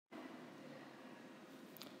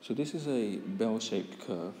So this is a bell-shaped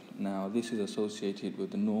curve. Now this is associated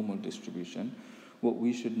with the normal distribution. What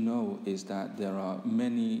we should know is that there are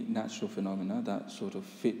many natural phenomena that sort of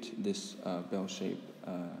fit this bell shape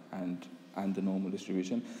and the normal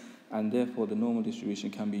distribution, and therefore the normal distribution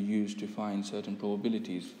can be used to find certain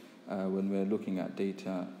probabilities when we're looking at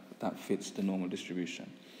data that fits the normal distribution.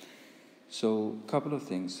 So a couple of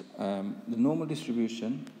things. The normal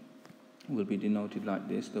distribution will be denoted like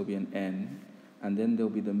this. There'll be an n, and then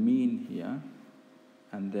there'll be the mean here,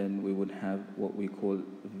 and then we would have what we call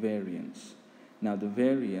variance. Now the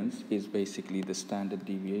variance is basically the standard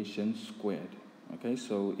deviation squared. Okay,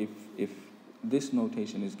 so if this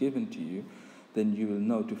notation is given to you, then you will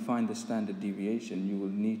know to find the standard deviation, you will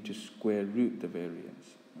need to square root the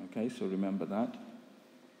variance. Okay, so remember that.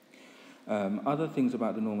 Other things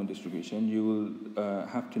about the normal distribution, you will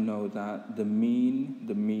have to know that the mean,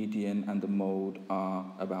 the median, and the mode are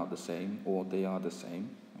about the same, or they are the same,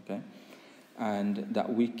 okay? And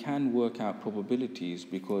that we can work out probabilities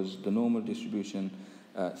because the normal distribution,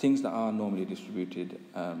 things that are normally distributed,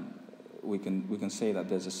 we can say that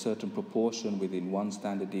there's a certain proportion within one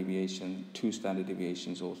standard deviation, 2 standard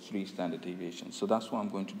deviations, or 3 standard deviations. So that's what I'm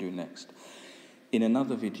going to do next. In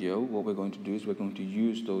another video, what we're going to do is we're going to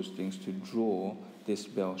use those things to draw this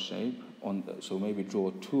bell shape, so maybe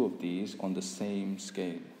draw 2 of these on the same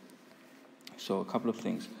scale. So a couple of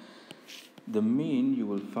things. The mean you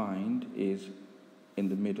will find is in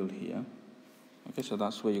the middle here. Okay, so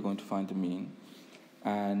that's where you're going to find the mean.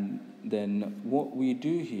 And then what we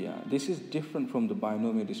do here, this is different from the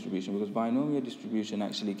binomial distribution, because binomial distribution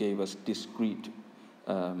actually gave us discrete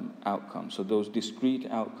outcomes. So those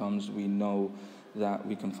discrete outcomes we know that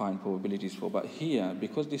we can find probabilities for. But here,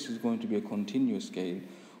 because this is going to be a continuous scale,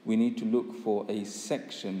 we need to look for a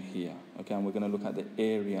section here. Okay, and we're going to look at the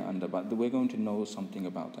area under, but we're going to know something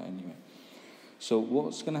about that anyway. So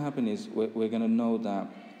what's going to happen is we're going to know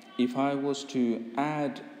that if I was to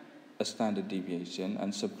add a standard deviation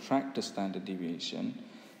and subtract a standard deviation,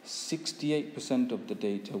 68% of the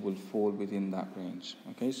data will fall within that range.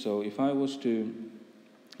 Okay, so if I was to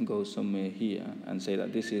go somewhere here and say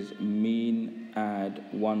that this is mean add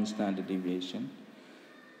 1 standard deviation,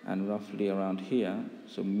 and roughly around here,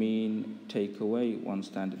 so mean take away 1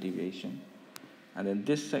 standard deviation, and then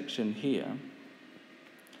this section here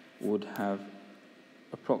would have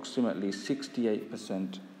approximately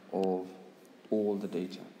 68% of all the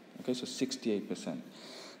data. Okay, so 68%.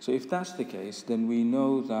 So if that's the case, then we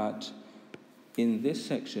know that in this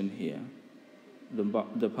section here,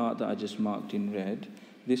 the part that I just marked in red,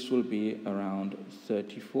 this will be around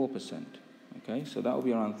 34%. Okay, so that will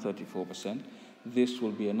be around 34%. This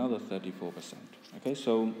will be another 34%. Okay,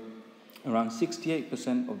 so around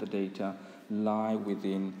 68% of the data lie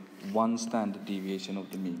within 1 standard deviation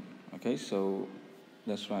of the mean. Okay, so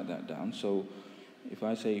let's write that down. So if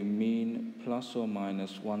I say mean plus or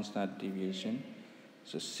minus 1 standard deviation,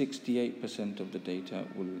 so 68% of the data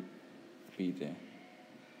will be there.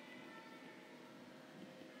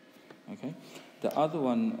 Okay. The other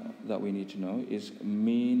one that we need to know is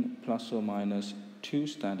mean plus or minus 2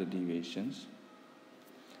 standard deviations,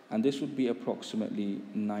 and this would be approximately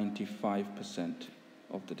 95%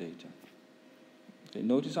 of the data. Okay.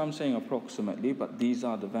 Notice I'm saying approximately, but these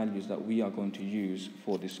are the values that we are going to use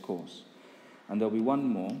for this course. And there'll be one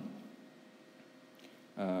more,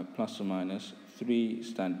 plus or minus 3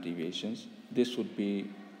 standard deviations. This would be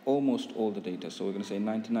almost all the data, so we're going to say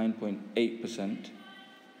 99.8%.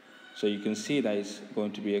 So you can see that it's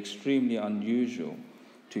going to be extremely unusual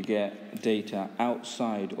to get data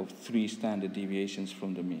outside of 3 standard deviations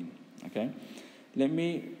from the mean. Okay, let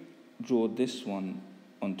me draw this one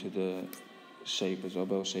onto the shape as well,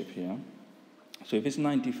 bell shape here. So if it's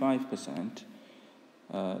 95%,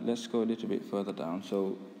 let's go a little bit further down.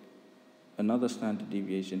 So another standard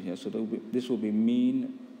deviation here. So this will be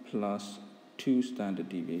mean plus 2 standard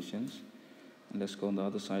deviations. And let's go on the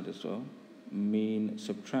other side as well. Mean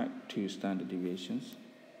subtract 2 standard deviations.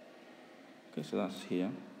 Okay, so that's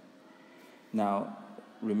here. Now,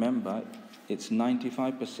 remember, it's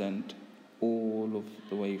 95% all of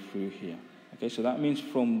the way through here. Okay, so that means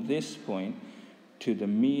from this point to the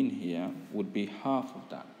mean here would be half of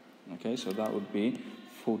that. Okay, so that would be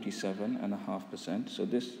 47.5%. So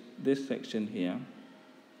this section here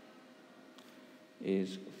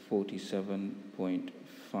is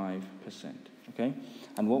 47.5%. Okay,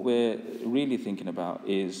 and what we're really thinking about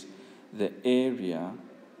is the area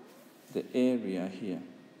here.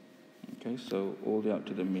 Okay, so all the way up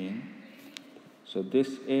to the mean. So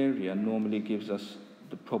this area normally gives us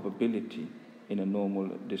the probability in a normal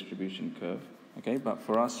distribution curve. Okay, but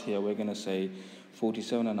for us here, we're going to say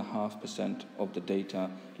 47.5% of the data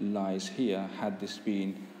lies here had this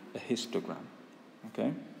been a histogram.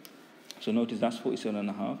 Okay? So notice that's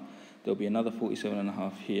 47.5. There'll be another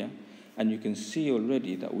 47.5 here. And you can see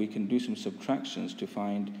already that we can do some subtractions to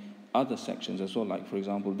find other sections as well, like, for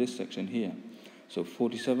example, this section here. So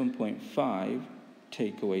 47.5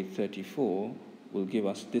 take away 34 will give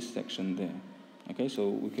us this section there. Okay, so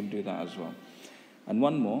we can do that as well. And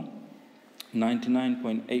one more,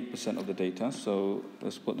 99.8% of the data, so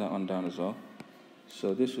let's put that one down as well.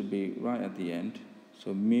 So this would be right at the end.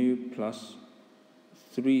 So mu plus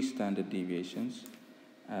 3 standard deviations,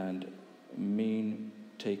 and mean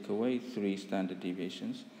take away 3 standard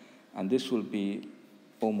deviations, and this will be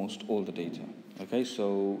almost all the data. Okay,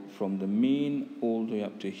 so from the mean all the way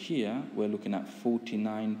up to here, we're looking at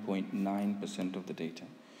 49.9% of the data.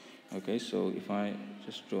 Okay, so if I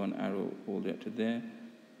just draw an arrow all the way up to there,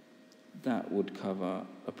 that would cover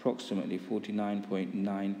approximately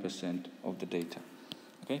 49.9% of the data.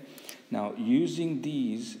 Okay, now using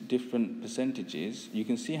these different percentages, you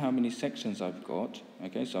can see how many sections I've got.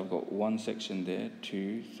 Okay, so I've got 1 section there,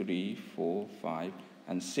 2, 3, 4, 5,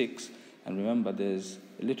 and 6. And remember, there's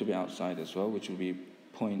a little bit outside as well, which will be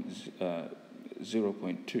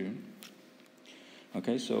 0.2.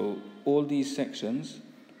 Okay, so all these sections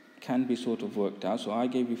can be sort of worked out. So I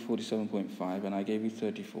gave you 47.5, and I gave you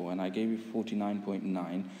 34, and I gave you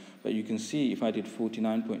 49.9. But you can see if I did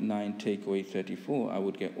 49.9 take away 34, I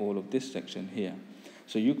would get all of this section here.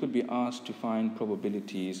 So you could be asked to find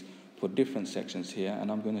probabilities for different sections here,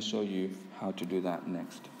 and I'm going to show you how to do that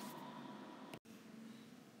next.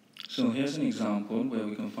 So here's an example where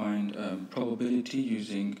we can find probability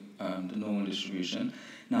using the normal distribution.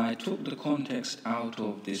 Now I took the context out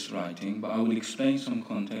of this writing, but I will explain some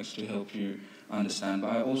context to help you understand.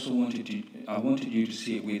 But I also wanted you to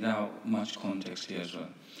see it without much context here as well.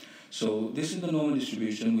 So this is the normal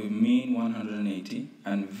distribution with mean 180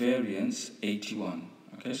 and variance 81.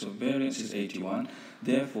 Okay, so variance is 81.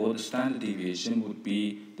 Therefore, the standard deviation would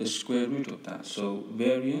be the square root of that. So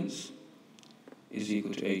variance is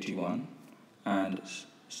equal to 81, and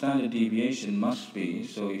standard deviation must be,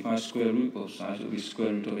 so if I square root both sides, it will be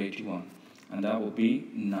square root of 81, and that will be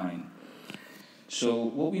 9. So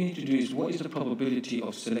what we need to do is, what is the probability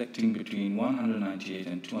of selecting between 198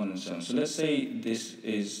 and 207? So let's say this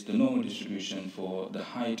is the normal distribution for the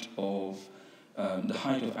height of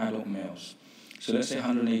adult males. So let's say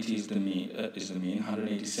 180 is the mean,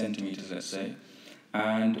 180 centimeters, let's say.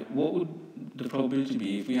 And what would the probability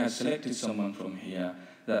be if we had selected someone from here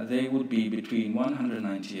that they would be between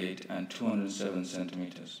 198 and 207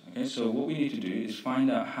 centimeters? Okay, so what we need to do is find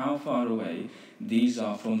out how far away these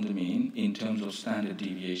are from the mean in terms of standard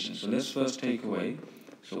deviation. So let's first take away.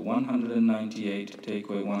 So 198 take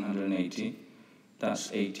away 180, that's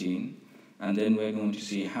 18. And then we're going to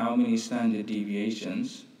see how many standard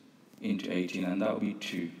deviations into 18, and that will be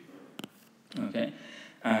 2. Okay.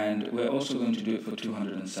 And we're also going to do it for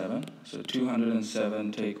 207. So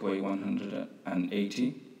 207 take away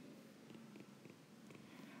 180,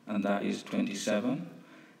 and that is 27.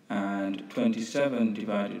 And 27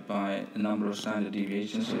 divided by the number of standard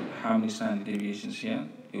deviations, so how many standard deviations here?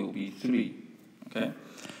 It will be 3. Okay.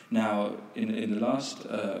 Now, in the last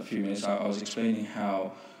few minutes, I was explaining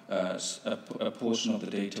how a portion of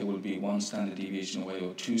the data will be 1 standard deviation away,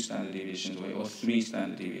 or 2 standard deviations away, or 3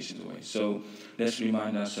 standard deviations away. So let's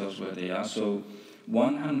remind ourselves where they are. So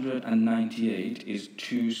 198 is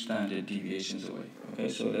 2 standard deviations away. Okay,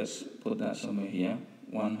 so let's put that somewhere here,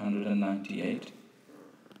 198.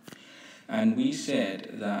 And we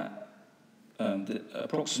said that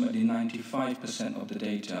approximately 95% of the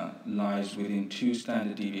data lies within 2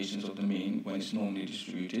 standard deviations of the mean when it's normally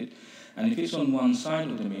distributed. And if it's on one side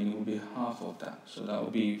of the mean, it will be half of that. So that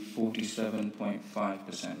will be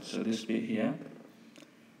 47.5%. So this bit here,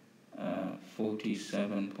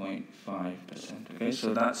 47.5%. Okay,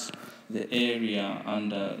 so that's the area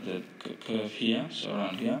under the curve here, so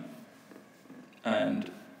around here.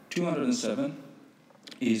 And 207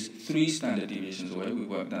 is 3 standard deviations away. We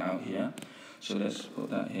worked that out here. So let's put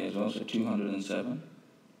that here as well. So 207.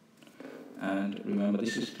 And remember,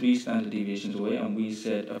 this is 3 standard deviations away, and we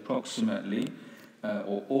said approximately,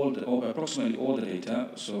 approximately all the data,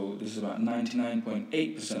 so this is about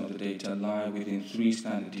 99.8% of the data lie within 3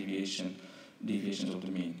 standard deviations of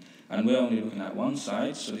the mean. And we're only looking at one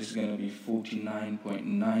side, so this is going to be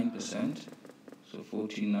 49.9%. So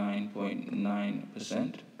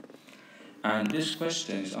 49.9%. And this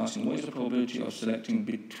question is asking, what is the probability of selecting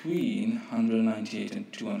between 198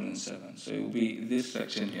 and 207? So it will be this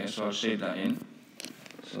section here, so I'll shade that in.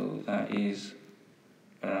 So that is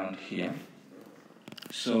around here.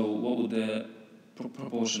 So what would the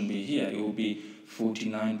proportion be here? It will be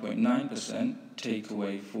 49.9% take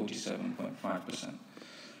away 47.5%.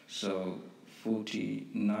 So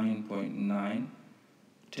 49.9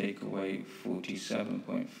 take away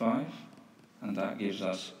 47.5, and that gives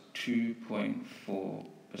us 2.4%.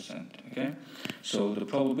 Okay? So the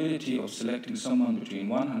probability of selecting someone between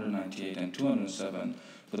 198 and 207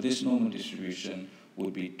 for this normal distribution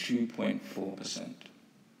would be 2.4%.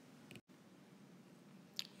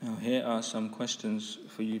 Now here are some questions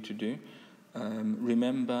for you to do.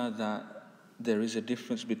 Remember that there is a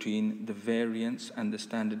difference between the variance and the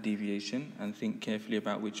standard deviation, and think carefully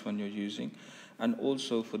about which one you're using. And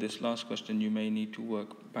also for this last question, you may need to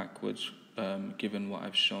work backwards given what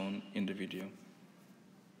I've shown in the video.